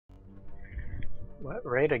What?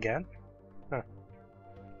 Raid again? Huh.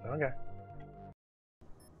 Okay.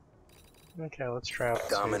 Okay, let's try out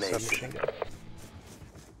the submachine gun.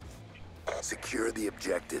 Secure the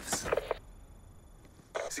objectives.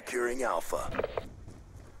 Securing Alpha.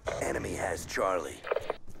 Enemy has Charlie.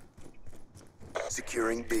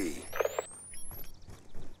 Securing B.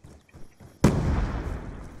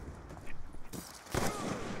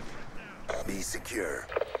 Be secure.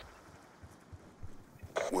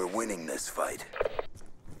 We're winning this fight.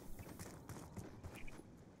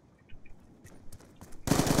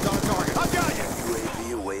 Got a target. I've got you!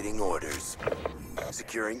 UAV awaiting orders.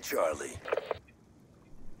 Securing Charlie.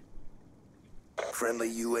 Friendly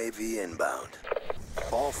UAV inbound.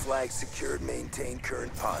 All flags secured. Maintain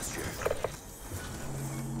current posture.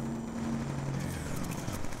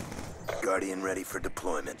 Guardian ready for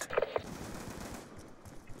deployment.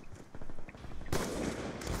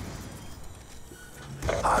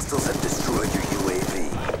 Hostiles have destroyed your UAV.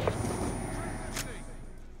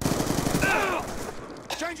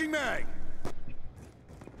 Changing mag!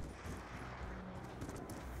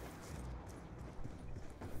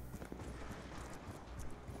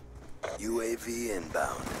 UAV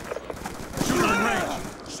inbound. Shooter in range!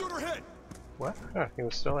 Shooter hit! What? Huh, he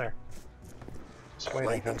was still there. Just waiting.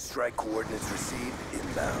 Lightning strike coordinates received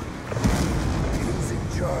inbound. Losing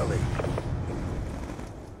Charlie.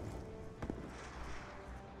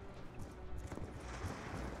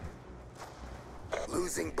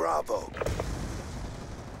 Losing Bravo.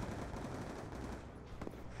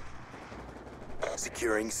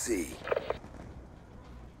 Securing C.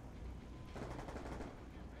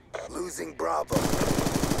 Losing Bravo.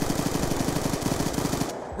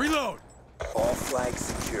 Reload! All flags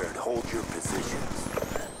secured. Hold your positions.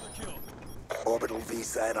 Orbital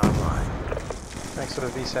VSAT online. Thanks for the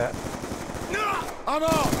VSAT. I'm out!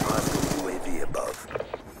 Hostile UAV above.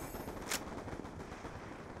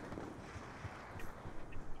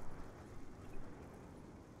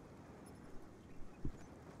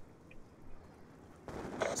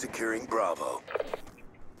 Securing Bravo.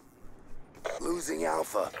 Losing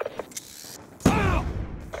Alpha.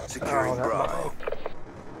 Securing Bravo.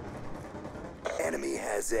 Enemy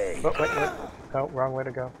has A. Oh, wait. Oh, wrong way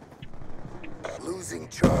to go. Losing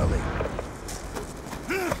Charlie.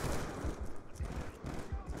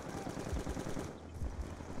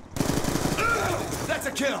 That's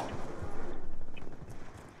a kill!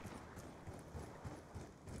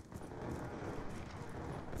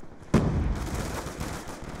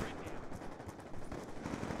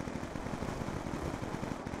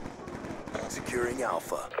 Securing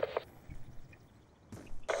Alpha.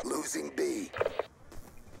 Losing B.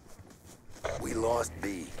 We lost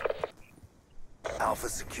B. Alpha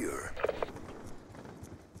secure.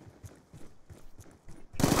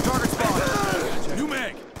 Target spot! New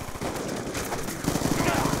mag!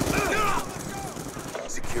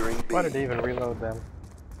 Securing B. Why did he even reload them?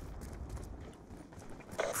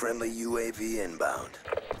 Friendly UAV inbound.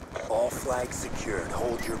 All flags secured.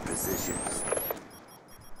 Hold your positions.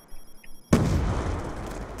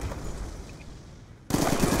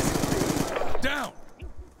 Down!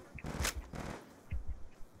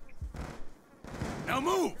 Now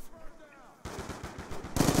move!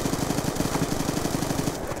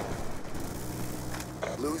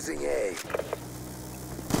 Losing A. Be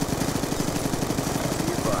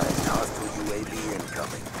advised, hostile UAV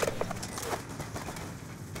incoming.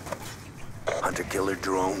 Hunter-killer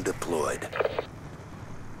drone deployed.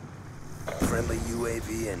 Friendly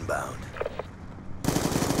UAV inbound.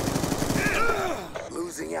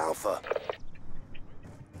 Losing Alpha.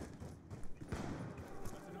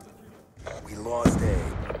 We lost A.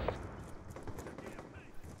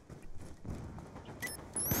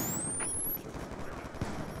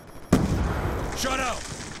 Shut out!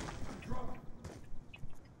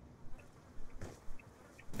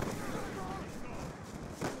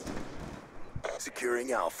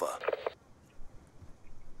 Securing Alpha.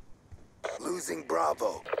 Losing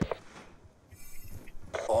Bravo.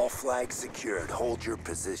 All flags secured. Hold your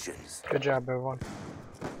positions. Good job, everyone.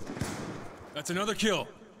 That's another kill.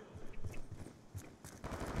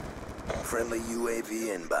 Friendly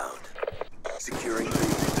UAV inbound. Securing B.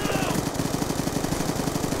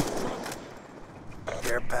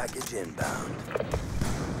 Care package inbound.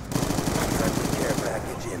 Friendly care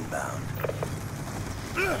package inbound.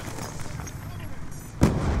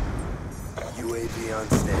 UAV on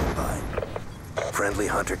standby. Friendly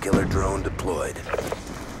hunter-killer drone deployed.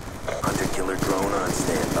 Hunter-killer drone on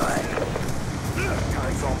standby.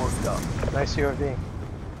 Time's almost up. Nice UAV.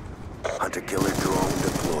 Hunter-killer drone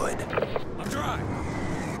deployed. I'm dry.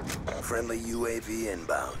 Friendly UAV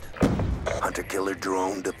inbound. Hunter-killer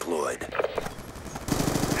drone deployed.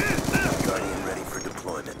 Guardian ready for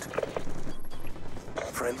deployment.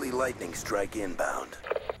 Friendly lightning strike inbound.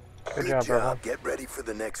 Good job, Bravo. Get ready for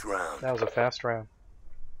the next round. That was a fast round.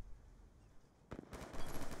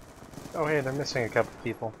 Oh hey, they're missing a couple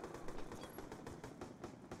people.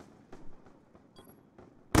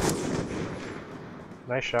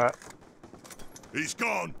 Nice shot. He's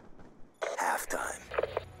gone. Halftime.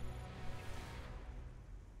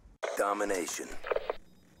 Domination.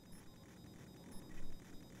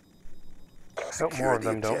 Hope more of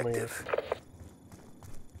them don't leave.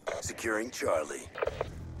 Securing Charlie.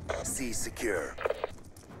 C secure.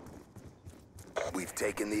 We've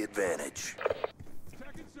taken the advantage.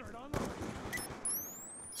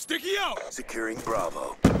 Sticky out. Securing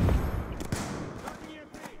Bravo.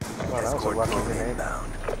 Wow, that was a Escort lucky drone grenade.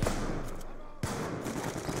 inbound.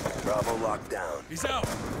 Bravo locked down. He's out.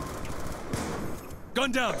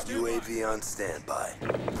 Gun down. UAV on standby. I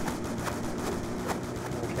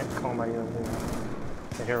can't call my UAV.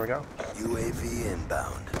 Okay, here we go. UAV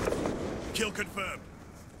inbound. Kill confirmed.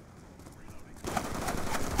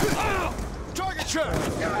 Target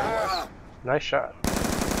shot! Nice shot.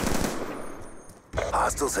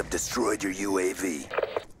 Hostiles have destroyed your UAV.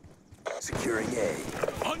 Securing A.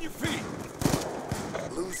 On your feet.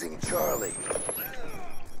 Losing Charlie.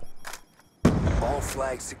 All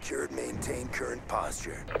flags secured. Maintain current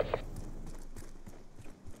posture.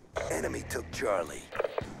 Enemy took Charlie.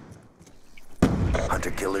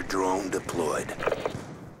 Hunter-killer drone deployed.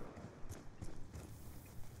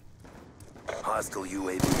 Hostile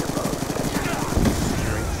UAV above.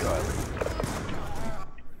 Securing Charlie.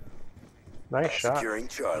 Nice shot. Securing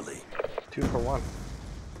Charlie. 2 for 1.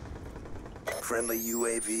 Friendly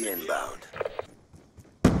UAV inbound.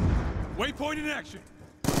 Waypoint in action.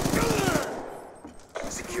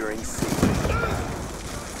 Securing C.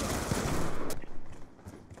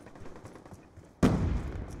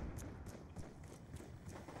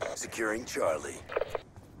 Securing Charlie.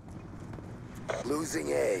 Losing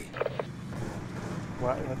A.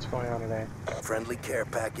 What's going on today? Friendly care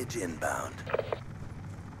package inbound.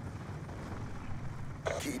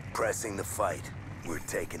 Keep pressing the fight. We're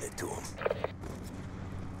taking it to them.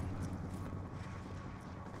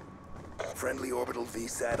 Friendly orbital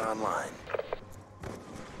VSAT online.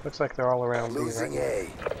 Looks like they're all around B right Losing now. A.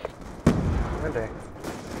 Are they?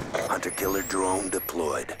 Hunter-killer drone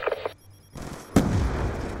deployed.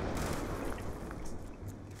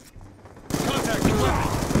 Contact with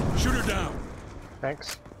weapon. Shoot her down.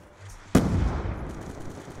 Thanks.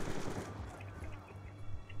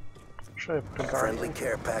 Should have put a guard Friendly in.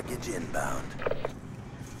 care package inbound.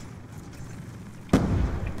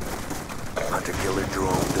 Hunter-killer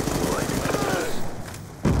drone deployed.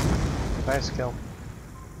 Nice kill.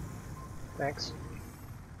 Thanks.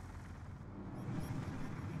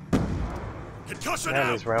 Concussion Man,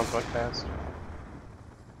 out. these rounds went fast.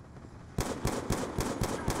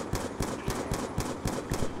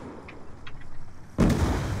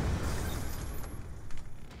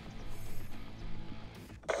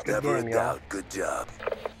 Never game, a y'all. doubt. Good job.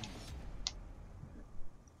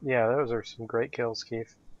 Yeah, those are some great kills,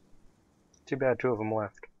 Keef. Too bad 2 of them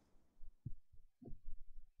left.